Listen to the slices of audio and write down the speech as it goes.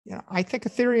I think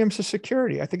Ethereum's a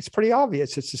security. I think it's pretty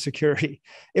obvious it's a security.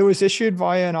 It was issued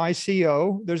via an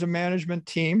ICO. There's a management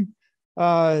team.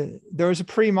 There's a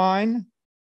pre-mine.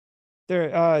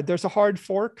 There's a hard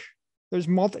fork. There's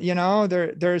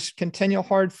there's continual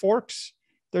hard forks.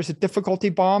 There's a difficulty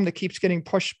bomb that keeps getting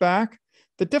pushed back.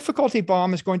 The difficulty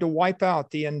bomb is going to wipe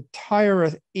out the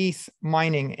entire ETH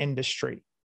mining industry.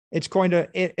 It's going to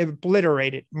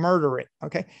obliterate it, murder it,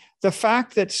 okay? The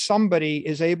fact that somebody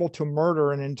is able to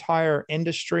murder an entire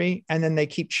industry and then they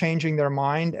keep changing their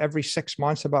mind every 6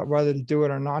 months about whether to do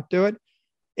it or not do it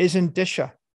is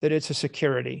indicia that it's a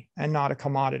security and not a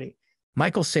commodity.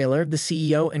 Michael Saylor, the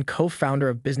CEO and co-founder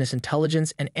of business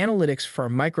intelligence and analytics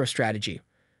firm MicroStrategy,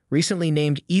 recently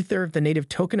named Ether, the native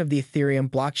token of the Ethereum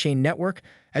blockchain network,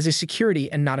 as a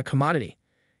security and not a commodity.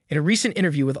 In a recent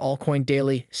interview with Altcoin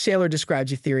Daily, Saylor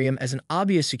describes Ethereum as an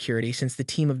obvious security since the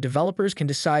team of developers can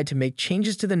decide to make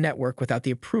changes to the network without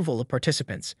the approval of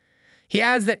participants. He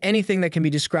adds that anything that can be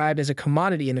described as a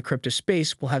commodity in the crypto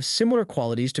space will have similar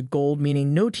qualities to gold,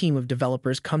 meaning no team of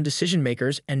developers come decision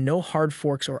makers and no hard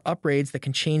forks or upgrades that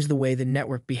can change the way the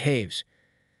network behaves.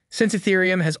 Since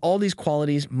Ethereum has all these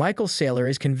qualities, Michael Saylor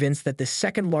is convinced that the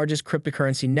second largest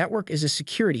cryptocurrency network is a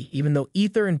security, even though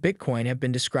Ether and Bitcoin have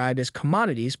been described as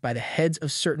commodities by the heads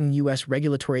of certain U.S.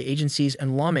 regulatory agencies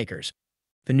and lawmakers.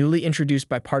 The newly introduced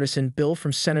bipartisan bill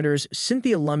from Senators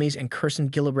Cynthia Lummis and Kirsten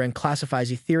Gillibrand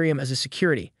classifies Ethereum as a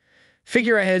security.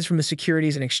 Figureheads from the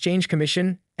Securities and Exchange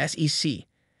Commission, SEC,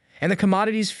 and the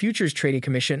Commodities Futures Trading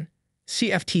Commission,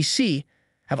 CFTC,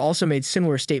 have also made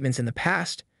similar statements in the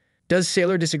past. Does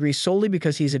Saylor disagree solely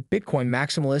because he's a Bitcoin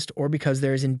maximalist or because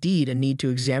there is indeed a need to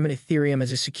examine Ethereum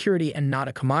as a security and not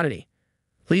a commodity?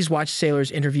 Please watch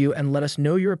Saylor's interview and let us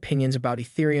know your opinions about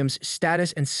Ethereum's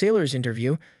status and Saylor's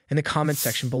interview in the comment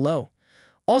section below.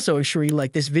 Also, ensure you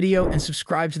like this video and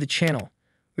subscribe to the channel.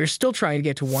 We are still trying to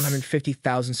get to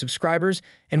 150,000 subscribers,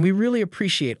 and we really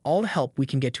appreciate all the help we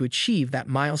can get to achieve that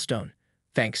milestone.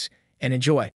 Thanks, and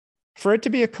enjoy. For it to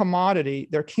be a commodity,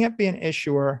 there can't be an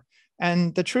issuer.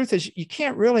 And the truth is, you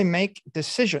can't really make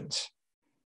decisions.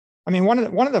 I mean, one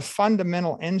of the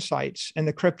fundamental insights in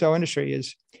the crypto industry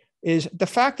is the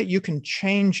fact that you can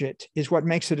change it is what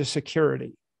makes it a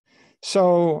security.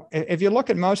 So if you look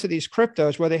at most of these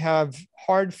cryptos where they have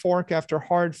hard fork after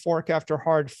hard fork after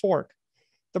hard fork,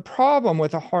 the problem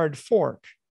with a hard fork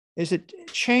is that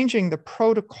changing the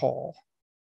protocol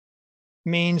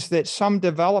means that some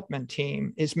development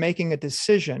team is making a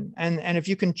decision. And if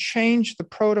you can change the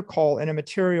protocol in a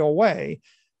material way,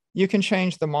 you can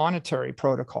change the monetary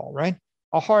protocol, right?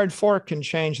 A hard fork can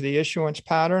change the issuance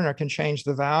pattern or can change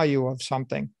the value of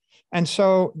something. And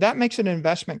so that makes an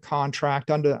investment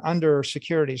contract under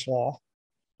securities law.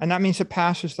 And that means it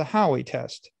passes the Howey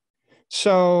test.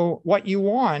 So what you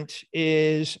want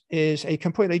is a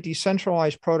completely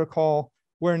decentralized protocol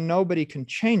where nobody can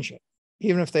change it,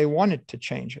 even if they wanted to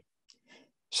change it.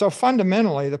 So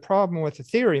fundamentally, the problem with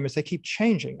Ethereum is they keep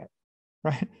changing it,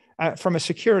 right? From a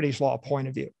securities law point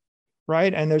of view,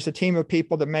 right? And there's a team of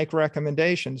people that make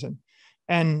recommendations.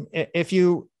 And if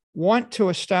you want to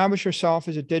establish yourself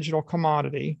as a digital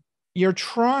commodity, you're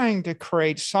trying to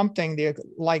create something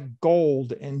like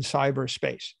gold in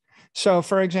cyberspace. So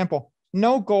for example,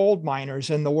 no gold miners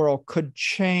in the world could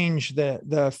change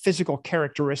the physical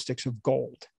characteristics of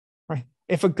gold, right?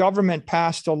 If a government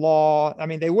passed a law, I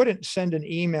mean, they wouldn't send an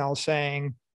email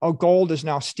saying, oh, gold is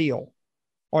now steel,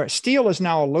 or steel is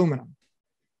now aluminum,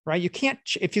 right? You can't,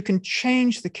 if you can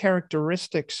change the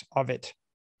characteristics of it,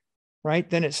 right,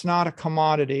 then it's not a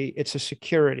commodity, it's a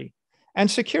security. And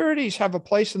securities have a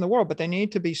place in the world, but they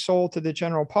need to be sold to the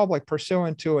general public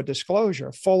pursuant to a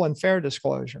disclosure, full and fair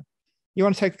disclosure. You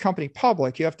want to take a company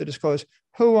public, you have to disclose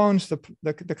who owns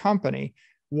the company,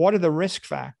 what are the risk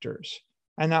factors,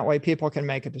 and that way people can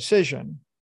make a decision.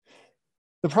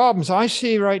 The problems I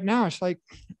see right now, it's like,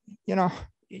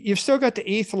 you've still got the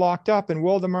ETH locked up, and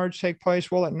will the merge take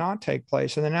place? Will it not take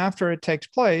place? And then after it takes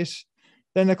place,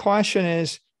 then the question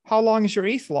is, how long is your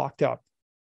ETH locked up?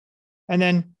 And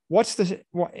then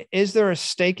is there a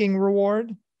staking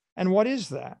reward? And what is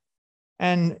that?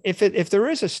 And if there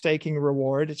is a staking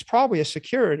reward, it's probably a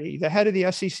security. The head of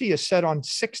the SEC has said on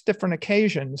 6 different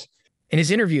occasions. In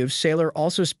his interview, Saylor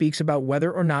also speaks about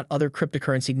whether or not other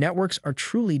cryptocurrency networks are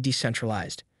truly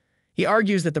decentralized. He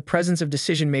argues that the presence of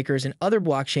decision makers in other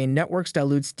blockchain networks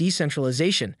dilutes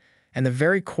decentralization and the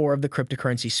very core of the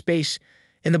cryptocurrency space.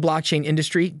 In the blockchain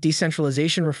industry,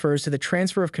 decentralization refers to the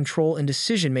transfer of control and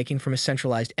decision-making from a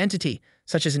centralized entity,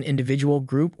 such as an individual,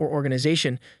 group, or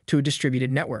organization, to a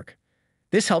distributed network.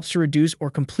 This helps to reduce or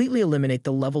completely eliminate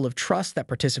the level of trust that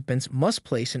participants must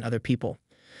place in other people.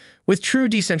 With true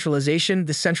decentralization,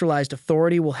 the centralized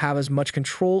authority will have as much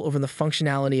control over the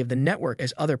functionality of the network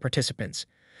as other participants.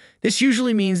 This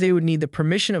usually means they would need the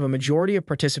permission of a majority of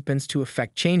participants to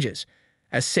effect changes.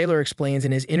 As Saylor explains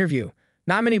in his interview,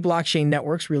 not many blockchain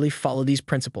networks really follow these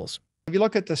principles. If you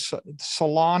look at the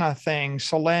Solana thing,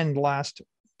 Solend last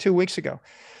 2 weeks ago,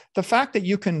 the fact that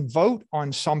you can vote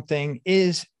on something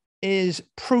is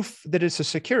proof that it's a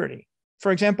security.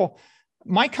 For example,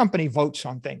 my company votes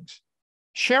on things.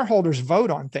 Shareholders vote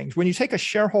on things. When you take a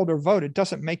shareholder vote, it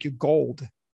doesn't make you gold,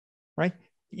 right?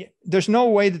 There's no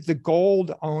way that the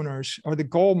gold owners or the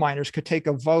gold miners could take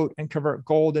a vote and convert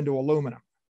gold into aluminum.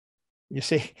 You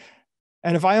see?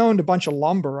 And if I owned a bunch of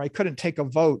lumber, I couldn't take a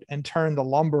vote and turn the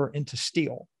lumber into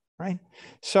steel, right?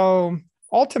 So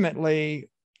ultimately,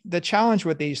 the challenge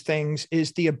with these things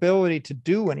is the ability to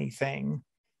do anything.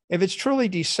 If it's truly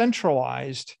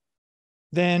decentralized,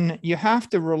 then you have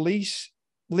to release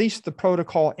the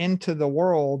protocol into the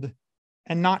world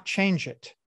and not change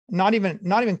it, not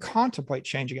even contemplate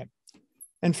changing it.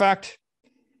 In fact,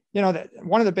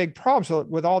 one of the big problems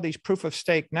with all these proof of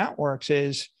stake networks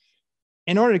is,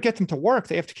 in order to get them to work,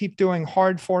 they have to keep doing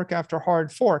hard fork after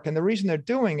hard fork. And the reason they're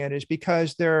doing it is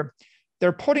because they're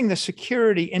putting the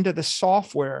security into the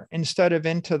software instead of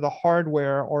into the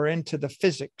hardware or into the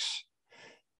physics.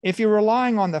 If you're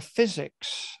relying on the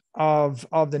physics of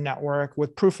the network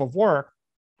with proof of work,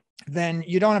 then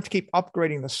you don't have to keep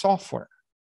upgrading the software.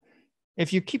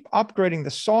 If you keep upgrading the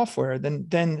software,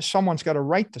 then someone's got to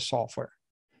write the software.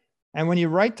 And when you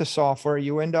write the software,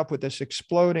 you end up with this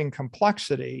exploding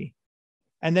complexity.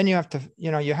 And then you have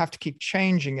to keep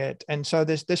changing it. And so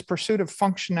this pursuit of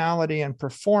functionality and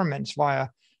performance via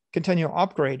continual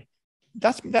upgrade,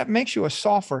 that makes you a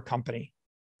software company.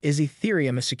 Is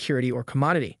Ethereum a security or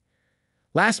commodity?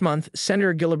 Last month,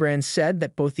 Senator Gillibrand said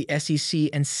that both the SEC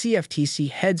and CFTC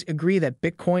heads agree that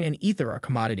Bitcoin and Ether are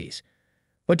commodities.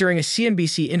 But during a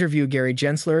CNBC interview, Gary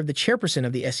Gensler, the chairperson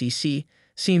of the SEC,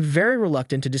 seemed very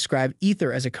reluctant to describe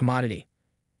Ether as a commodity.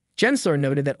 Gensler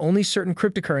noted that only certain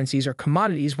cryptocurrencies are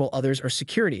commodities while others are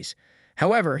securities.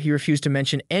 However, he refused to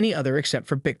mention any other except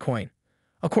for Bitcoin.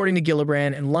 According to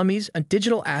Gillibrand and Lummies, a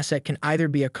digital asset can either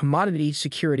be a commodity,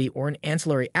 security, or an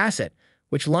ancillary asset,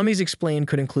 which Lummies explained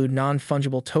could include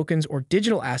non-fungible tokens or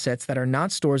digital assets that are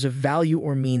not stores of value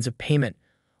or means of payment.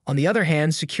 On the other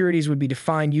hand, securities would be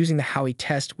defined using the Howey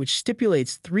test, which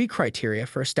stipulates 3 criteria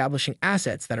for establishing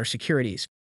assets that are securities.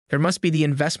 There must be the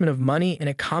investment of money in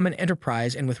a common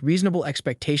enterprise and with reasonable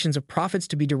expectations of profits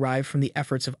to be derived from the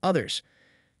efforts of others.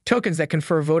 Tokens that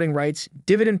confer voting rights,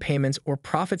 dividend payments, or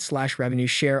profit/revenue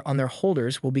share on their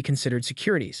holders will be considered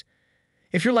securities.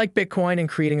 If you're like Bitcoin and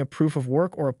creating a proof of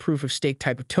work or a proof of stake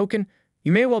type of token,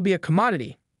 you may well be a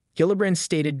commodity, Gillibrand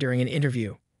stated during an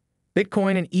interview.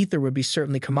 Bitcoin and Ether would be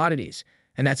certainly commodities,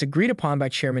 and that's agreed upon by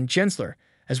Chairman Gensler,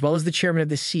 as well as the chairman of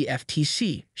the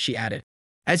CFTC, she added.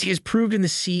 As he has proved in the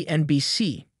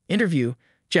CNBC interview,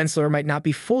 Gensler might not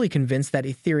be fully convinced that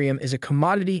Ethereum is a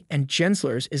commodity, and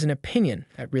Gensler's is an opinion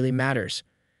that really matters.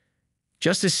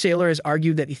 Just as Saylor has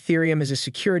argued that Ethereum is a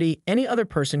security, any other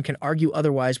person can argue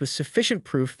otherwise with sufficient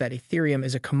proof that Ethereum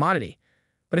is a commodity.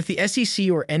 But if the SEC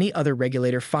or any other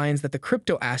regulator finds that the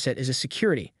crypto asset is a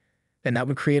security, then that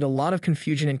would create a lot of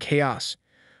confusion and chaos.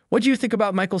 What do you think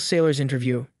about Michael Saylor's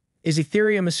interview? Is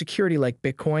Ethereum a security like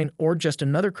Bitcoin or just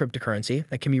another cryptocurrency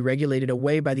that can be regulated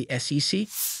away by the SEC?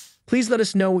 Please let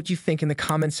us know what you think in the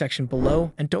comments section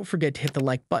below, and don't forget to hit the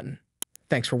like button.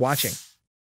 Thanks for watching.